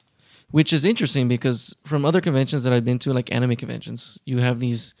 Which is interesting because from other conventions that I've been to, like anime conventions, you have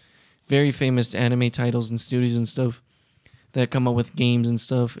these very famous anime titles and studios and stuff that come up with games and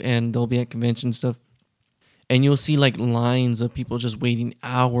stuff, and they'll be at convention and stuff. And you'll see like lines of people just waiting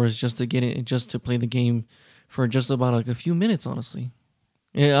hours just to get it, just to play the game for just about like a few minutes, honestly.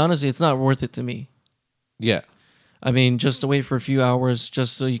 Yeah, honestly, it's not worth it to me. Yeah. I mean, just to wait for a few hours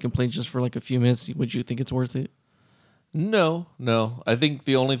just so you can play just for like a few minutes, would you think it's worth it? No. I think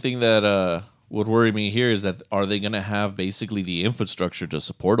the only thing that would worry me here is that are they going to have basically the infrastructure to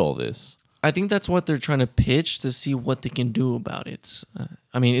support all this? I think that's what they're trying to pitch to see what they can do about it.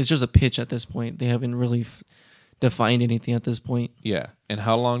 I mean, it's just a pitch at this point. They haven't really defined anything at this point. Yeah. And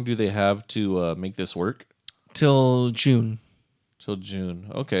how long do they have to make this work? Till June. Till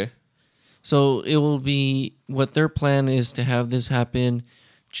June. Okay. So it will be, what their plan is to have this happen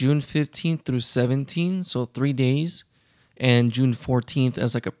June 15th through 17th, so 3 days, and June 14th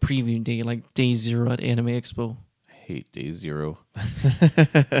as like a preview day, like day 0 at Anime Expo. I hate day 0.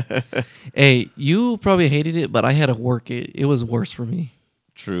 Hey, you probably hated it, but I had to work it. It was worse for me.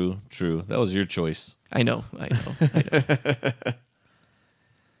 True. That was your choice. I know.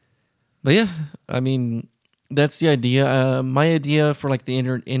 But yeah, I mean, that's the idea. My idea for like the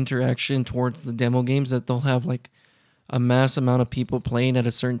interaction towards the demo games, that they'll have like a mass amount of people playing at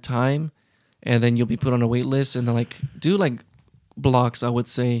a certain time, and then you'll be put on a wait list, and then like do like blocks. I would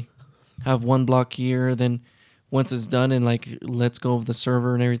say have one block here, then once it's done and like lets go of the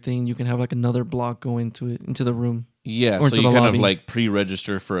server and everything, you can have like another block go into the room. Yeah, or so into you the kind lobby. of like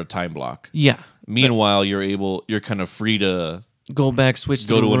pre-register for a time block. Yeah. Meanwhile, you're kind of free to Go back, switch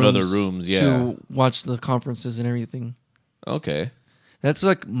go to the another rooms rooms, yeah. to watch the conferences and everything. Okay. That's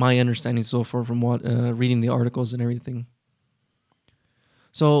like my understanding so far from what reading the articles and everything.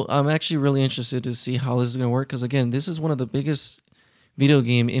 So I'm actually really interested to see how this is going to work, because again, this is one of the biggest video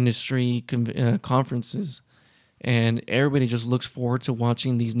game industry conferences, and everybody just looks forward to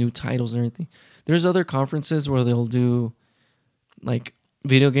watching these new titles and everything. There's other conferences where they'll do like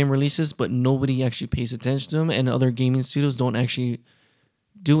video game releases, but nobody actually pays attention to them, and other gaming studios don't actually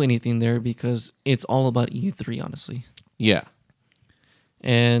do anything there because it's all about E3, honestly. Yeah.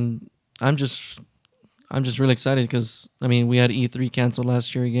 And I'm just really excited because, I mean, we had E3 canceled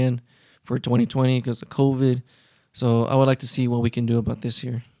last year again for 2020 because of COVID. So I would like to see what we can do about this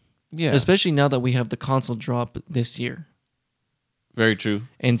year. Yeah. Especially now that we have the console drop this year. Very true.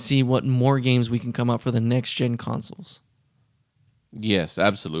 And see what more games we can come out for the next gen consoles. Yes,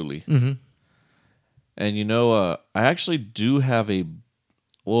 absolutely. Mm-hmm. And I actually do have he's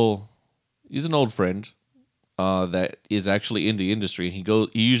an old friend that is actually in the industry. He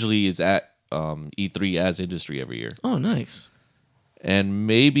usually is at E3 as industry every year. Oh, nice. And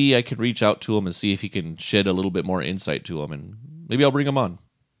maybe I can reach out to him and see if he can shed a little bit more insight to him, and maybe I'll bring him on.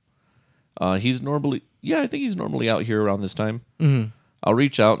 I think he's normally out here around this time. Mm-hmm. I'll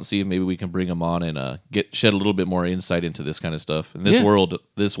reach out and see if maybe we can bring him on and shed a little bit more insight into this kind of stuff and this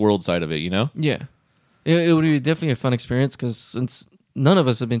world side of it. Yeah, it would be definitely a fun experience because since none of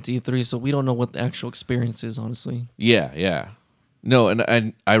us have been to E3, so we don't know what the actual experience is, honestly. Yeah. No,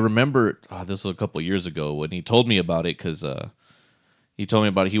 and I remember this was a couple of years ago when he told me about it, because he told me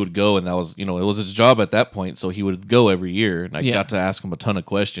about it. He would go, and that was it was his job at that point, so he would go every year, and I got to ask him a ton of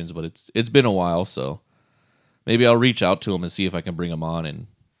questions. But it's been a while, so maybe I'll reach out to him and see if I can bring him on, and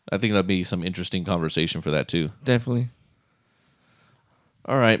I think that'd be some interesting conversation for that too. Definitely.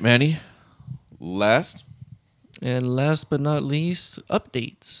 All right, Manny. Last but not least,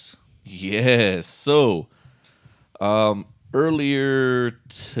 updates. Yes. So, earlier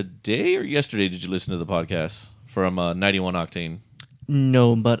today or yesterday, did you listen to the podcast from 91 Octane?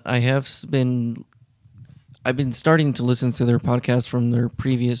 No, but I've been starting to listen to their podcast from their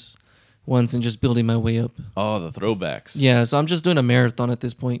previous ones and just building my way up. Oh, the throwbacks. Yeah, so I'm just doing a marathon at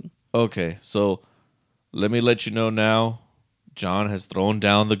this point. Okay, so let me let you know now, John has thrown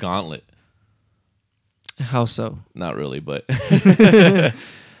down the gauntlet. How so? Not really, but...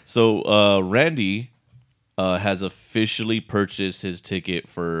 So, Randy has officially purchased his ticket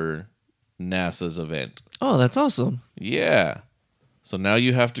for NASA's event. Oh, that's awesome. Yeah. So now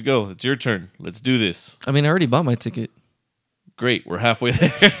you have to go. It's your turn. Let's do this. I mean, I already bought my ticket. Great. We're halfway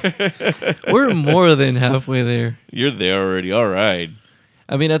there. We're more than halfway there. You're there already. All right.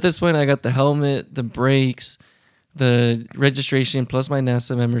 I mean, at this point, I got the helmet, the brakes, the registration, plus my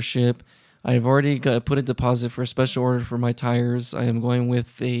NASA membership. I've already put a deposit for a special order for my tires. I am going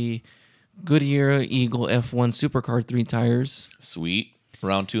with a Goodyear Eagle F1 Supercar 3 tires. Sweet.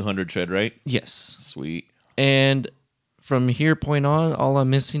 Around 200 tread, right? Yes. Sweet. And from here point on, all I'm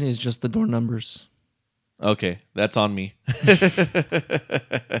missing is just the door numbers. Okay, that's on me.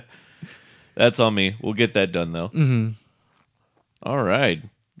 That's on me. We'll get that done though. Mm-hmm. All right,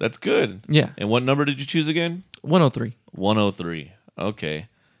 that's good. Yeah, And what number did you choose again? 103. 103. Okay.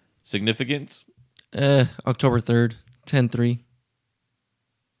 Significance? October 3rd, 10/3.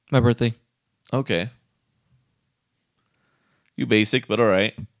 My birthday. Okay. You basic, but all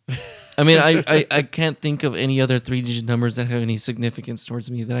right. I mean, I can't think of any other 3-digit numbers that have any significance towards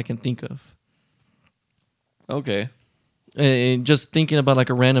me that I can think of. Okay. And just thinking about like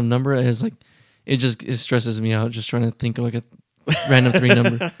a random number is like, it stresses me out just trying to think of like a random 3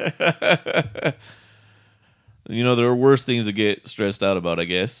 number. You know, there are worse things to get stressed out about, I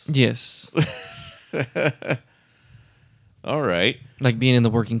guess. Yes. All right. Like being in the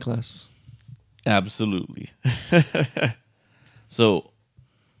working class. Absolutely. So,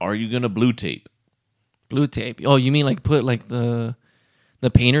 are you going to blue tape? Blue tape. Oh, you mean like put like the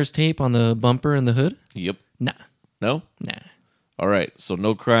painter's tape on the bumper and the hood? Yep. Nah. No? Nah. All right. So,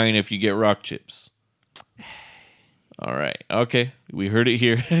 no crying if you get rock chips. All right. Okay. We heard it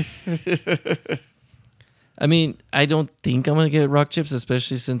here. I mean, I don't think I'm going to get rock chips,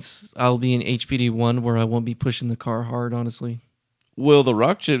 especially since I'll be in HPD1 where I won't be pushing the car hard, honestly. Well, the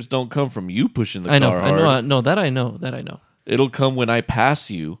rock chips don't come from you pushing the car hard. I know. That I know. It'll come when I pass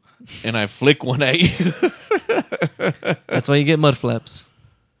you and I flick one at you. That's why you get mud flaps.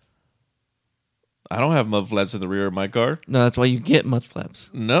 I don't have mud flaps in the rear of my car. No, that's why you get mud flaps.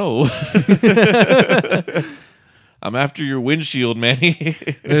 No. I'm after your windshield, Manny.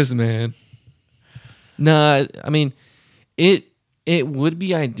 This man. Nah, I mean, it would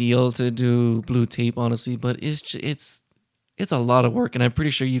be ideal to do blue tape, honestly, but it's a lot of work, and I'm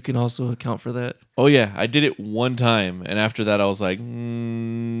pretty sure you can also account for that. Oh, yeah. I did it one time, and after that, I was like,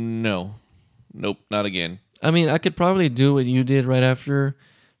 no. Nope, not again. I mean, I could probably do what you did right after,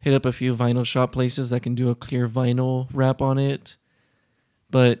 hit up a few vinyl shop places that can do a clear vinyl wrap on it,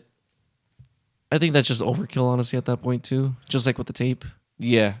 but I think that's just overkill, honestly, at that point, too, just like with the tape.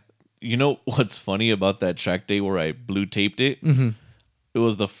 Yeah. You know what's funny about that track day where I blue taped it? Mm-hmm. It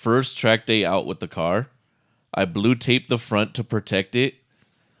was the first track day out with the car. I blue taped the front to protect it.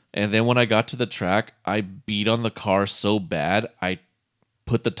 And then when I got to the track, I beat on the car so bad, I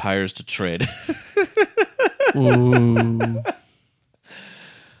put the tires to tread. Ooh.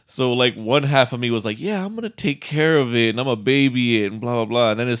 So, like, one half of me was like, yeah, I'm going to take care of it, and I'm going to baby it, and blah, blah,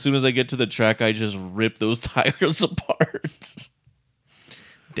 blah. And then as soon as I get to the track, I just rip those tires apart.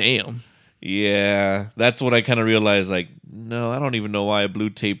 Damn. Yeah, that's when I kind of realized, like, no, I don't even know why I blue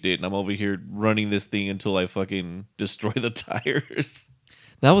taped it, and I'm over here running this thing until I fucking destroy the tires.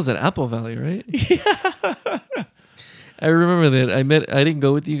 That was at Apple Valley, right? Yeah. I remember that. I didn't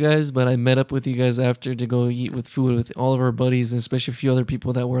go with you guys, but I met up with you guys after to go eat with food with all of our buddies, and especially a few other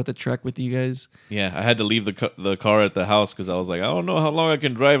people that were at the track with you guys. Yeah, I had to leave the car at the house because I was like, I don't know how long I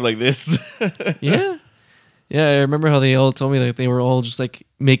can drive like this. Yeah. Yeah, I remember how they all told me that they were all just like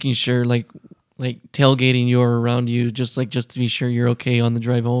making sure, like tailgating you or around you, just to be sure you're okay on the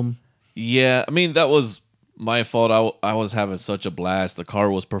drive home. Yeah, I mean, that was my fault. I was having such a blast. The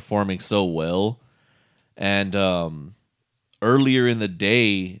car was performing so well. And earlier in the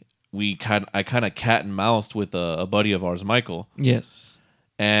day, I kind of cat and moused with a buddy of ours, Michael. Yes.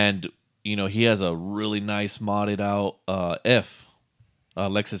 And, you know, he has a really nice modded out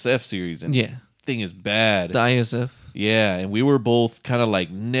Lexus F series. And yeah. thing is bad. The ISF. Yeah, and we were both kind of like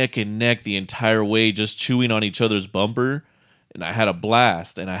neck and neck the entire way, just chewing on each other's bumper. And I had a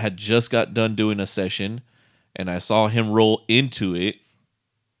blast. And I had just got done doing a session, and I saw him roll into it.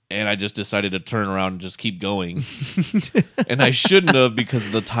 And I just decided to turn around and just keep going. And I shouldn't have, because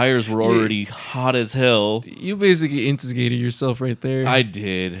the tires were already hot as hell. You basically instigated yourself right there. I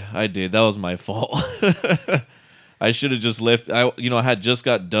did. That was my fault. I should have just left. I had just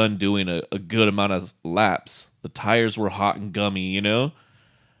got done doing a good amount of laps. The tires were hot and gummy, you know?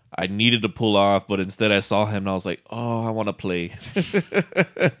 I needed to pull off, but instead I saw him and I was like, oh, I want to play.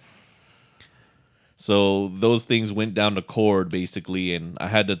 So those things went down the cord, basically, and I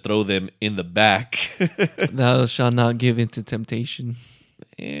had to throw them in the back. Thou shalt not give in to temptation.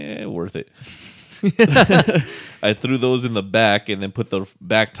 Worth it. I threw those in the back and then put the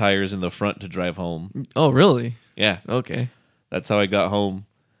back tires in the front to drive home. Oh, really? Yeah. Okay. That's how I got home.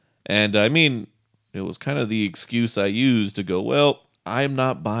 And I mean, it was kind of the excuse I used to go, well, I'm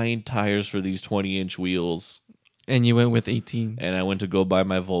not buying tires for these 20-inch wheels. And you went with 18s. And I went to go buy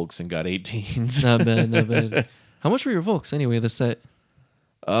my Volks and got 18s. Not bad. How much were your Volks anyway, the set?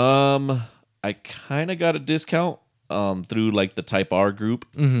 I kind of got a discount. through like the Type R group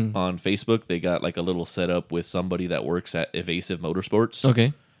Mm-hmm. on Facebook. They got like a little setup with somebody that works at Evasive Motorsports.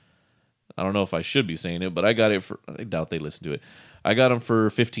 Okay. I don't know if I should be saying it, but I got it for. I doubt they listen to it. I got them for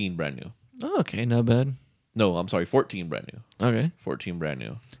 15 brand new. Oh, okay, not bad. No, I'm sorry, 14 brand new. Okay. 14 brand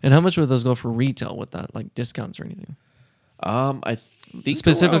new. And how much would those go for retail with that, like discounts or anything? I think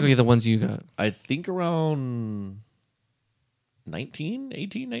Specifically around, the ones you got. I think around 19,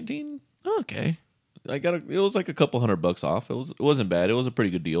 18, 19. Oh, okay. I got it was like a couple $100 off. It wasn't bad. It was a pretty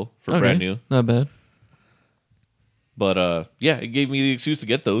good deal for Okay. brand new. Not bad. But yeah, it gave me the excuse to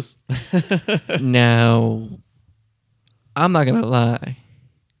get those. Now, I'm not gonna lie.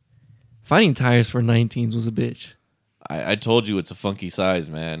 Finding tires for 19s was a bitch. I told you it's a funky size,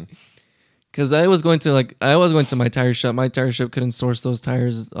 man. Cause I was going to my tire shop. My tire shop couldn't source those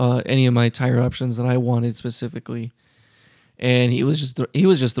tires, any of my tire options that I wanted specifically. And he was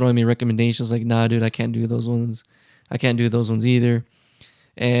just throwing me recommendations like, nah, dude, I can't do those ones. I can't do those ones either.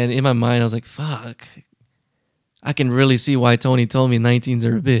 And in my mind, I was like, fuck. I can really see why Tony told me 19s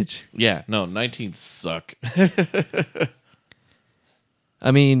are a bitch. Yeah, no, 19s suck.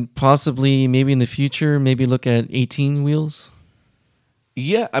 I mean, possibly, maybe in the future, maybe look at 18 wheels.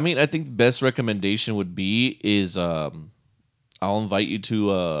 Yeah, I mean, I think the best recommendation would be is I'll invite you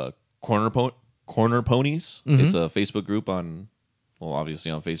to Corner Ponies. Mhm. It's a Facebook group obviously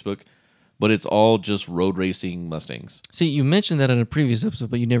on Facebook, but it's all just road racing Mustangs. See, you mentioned that in a previous episode,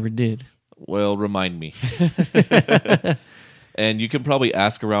 but you never did. Well, remind me. And you can probably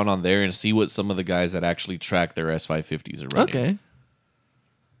ask around on there and see what some of the guys that actually track their S550s are running. Okay.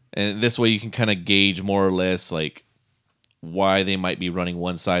 And this way you can kind of gauge more or less like why they might be running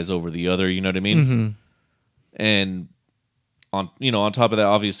one size over the other, you know what I mean? Mm-hmm. And on top of that,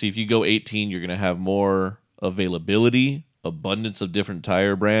 obviously if you go 18, you're going to have more availability, abundance of different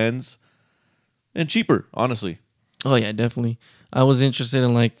tire brands, and cheaper, honestly. Oh yeah, definitely. I was interested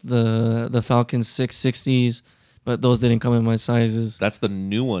in like the Falcon 660s, but those didn't come in my sizes. That's the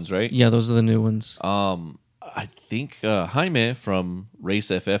new ones, right? Yeah, those are the new ones. I think Jaime from Race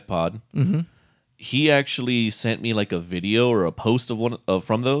FF Pod, Mm-hmm. he actually sent me like a video or a post of one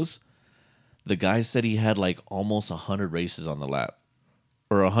from those. The guy said he had like almost 100 races on the lap,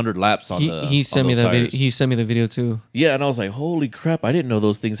 or 100 laps on He sent me those that video. tires. He sent me the video too. Yeah, and I was like, holy crap! I didn't know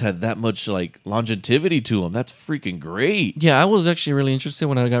those things had that much like longevity to them. That's freaking great. Yeah, I was actually really interested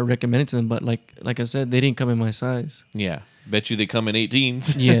when I got recommended to them, but like I said, they didn't come in my size. Yeah, bet you they come in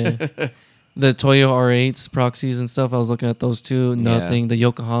 18s. Yeah. The Toyo R8s, proxies and stuff, I was looking at those too. Nothing. The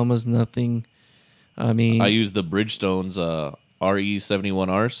Yokohamas, nothing. I mean, I used the Bridgestones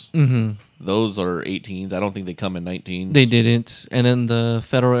RE71Rs. mhm. Those are 18s. I don't think they come in 19s. They didn't. And then the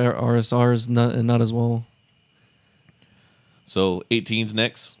Federal RSRs, not as well. So 18s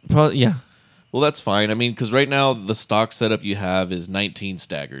next. Yeah. Well, that's fine. I mean, because right now the stock setup you have is 19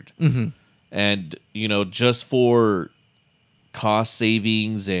 staggered. Mm-hmm. And, just for cost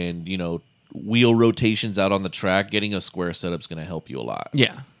savings and, wheel rotations out on the track, getting a square setup is going to help you a lot.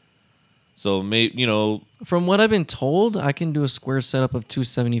 Yeah. So, From what I've been told, I can do a square setup of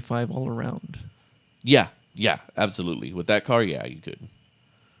 275 all around. yeah, absolutely. With that car, yeah, you could.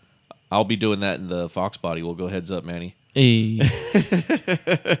 I'll be doing that in the Fox body. We'll go heads up, Manny. Hey.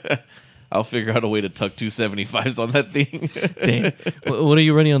 I'll figure out a way to tuck 275s on that thing. Dang. What are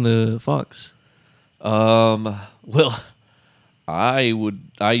you running on the Fox? Well,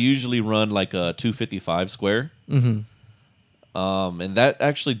 I usually run like a 255 square. Mm-hmm. And that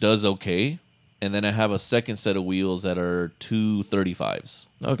actually does okay. And then I have a second set of wheels that are 235s.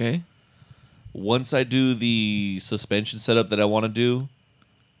 Okay. Once I do the suspension setup that I want to do,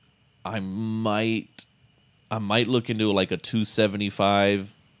 I might look into like a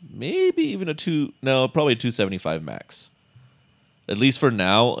 275, maybe even probably a 275 max. At least for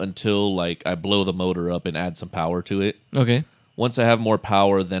now, until like I blow the motor up and add some power to it. Okay. Once I have more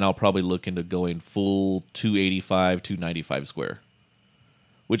power, then I'll probably look into going full 285, 295 square.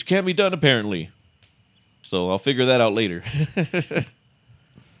 Which can be done, apparently. So I'll figure that out later.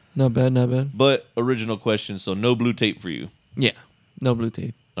 Not bad, not bad. But, original question, so no blue tape for you. Yeah. No blue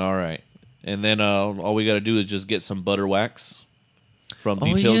tape. All right. And then all we got to do is just get some butter wax from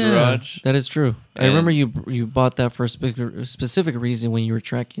Detail Garage. That is true. I And- remember you bought that for a specific reason when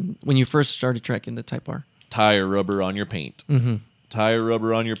you first started tracking the Type R. Tire rubber on your paint. Mm-hmm. Tire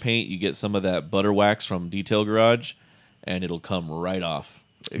rubber on your paint. You get some of that butter wax from Detail Garage, and it'll come right off.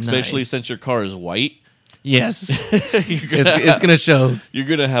 Especially Nice. since your car is white. Yes. You're it's going to show. You're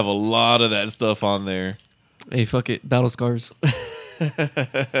going to have a lot of that stuff on there. Hey, fuck it. Battle scars.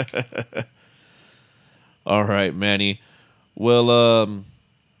 All right, Manny. Well,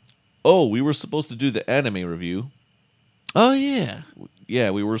 we were supposed to do the anime review. Oh yeah.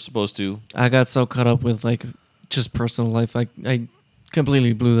 Yeah, we were supposed to. I got so caught up with like just personal life. I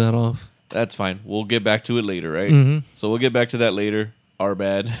completely blew that off. That's fine. We'll get back to it later, right? Mm-hmm. So we'll get back to that later. Our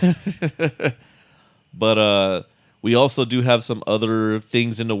bad. But we also do have some other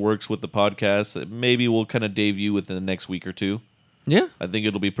things in the works with the podcast that maybe we'll kind of debut within the next week or two. Yeah. I think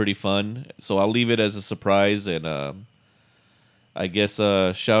it'll be pretty fun. So I'll leave it as a surprise. And I guess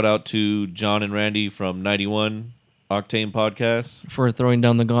shout out to John and Randy from 91 Octane Podcast. For throwing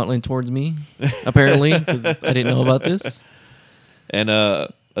down the gauntlet towards me, apparently, because I didn't know about this. And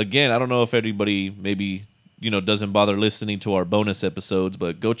again, I don't know if anybody maybe doesn't bother listening to our bonus episodes,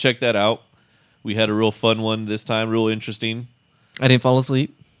 but go check that out. We had a real fun one this time, real interesting. I didn't fall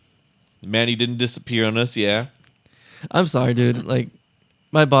asleep. Manny didn't disappear on us, yeah. I'm sorry, dude. Like,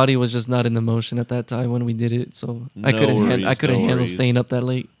 my body was just not in the motion at that time when we did it, so I couldn't handle staying up that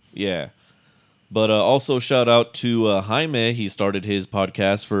late. Yeah. But also shout out to Jaime. He started his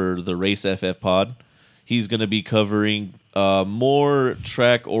podcast for the Race FF Pod. He's going to be covering more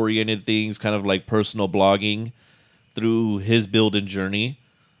track-oriented things, kind of like personal blogging through his build and journey.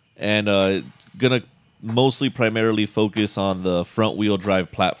 And going to mostly primarily focus on the front-wheel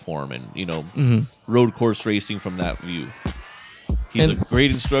drive platform and, road course racing from that view. He's a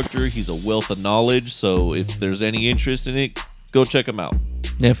great instructor. He's a wealth of knowledge. So if there's any interest in it, go check him out.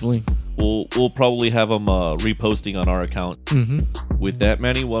 Definitely. We'll probably have him reposting on our account. Mm-hmm. With that,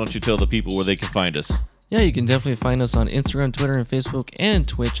 Manny, why don't you tell the people where they can find us? Yeah, you can definitely find us on Instagram, Twitter, and Facebook, and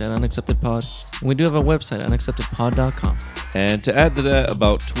Twitch at UnacceptedPod. And we do have a website, unacceptedpod.com. And to add to that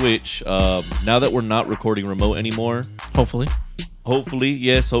about Twitch, now that we're not recording remote anymore, Hopefully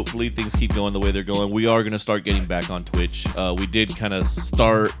things keep going the way they're going. We are going to start getting back on Twitch. We did kind of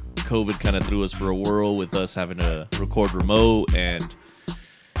start, COVID kind of threw us for a whirl with us having to record remote, and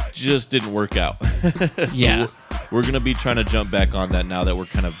just didn't work out. Yeah. We're going to be trying to jump back on that now that we're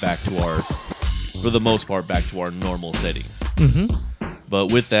kind of back to our, for the most part, back to our normal settings. Mm-hmm.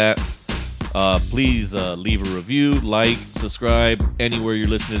 But with that, please leave a review, like, subscribe, anywhere you're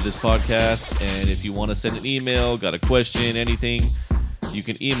listening to this podcast. And if you want to send an email, got a question, anything, you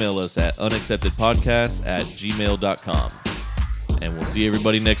can email us at unacceptedpodcast@gmail.com. And we'll see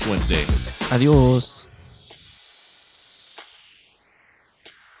everybody next Wednesday. Adios.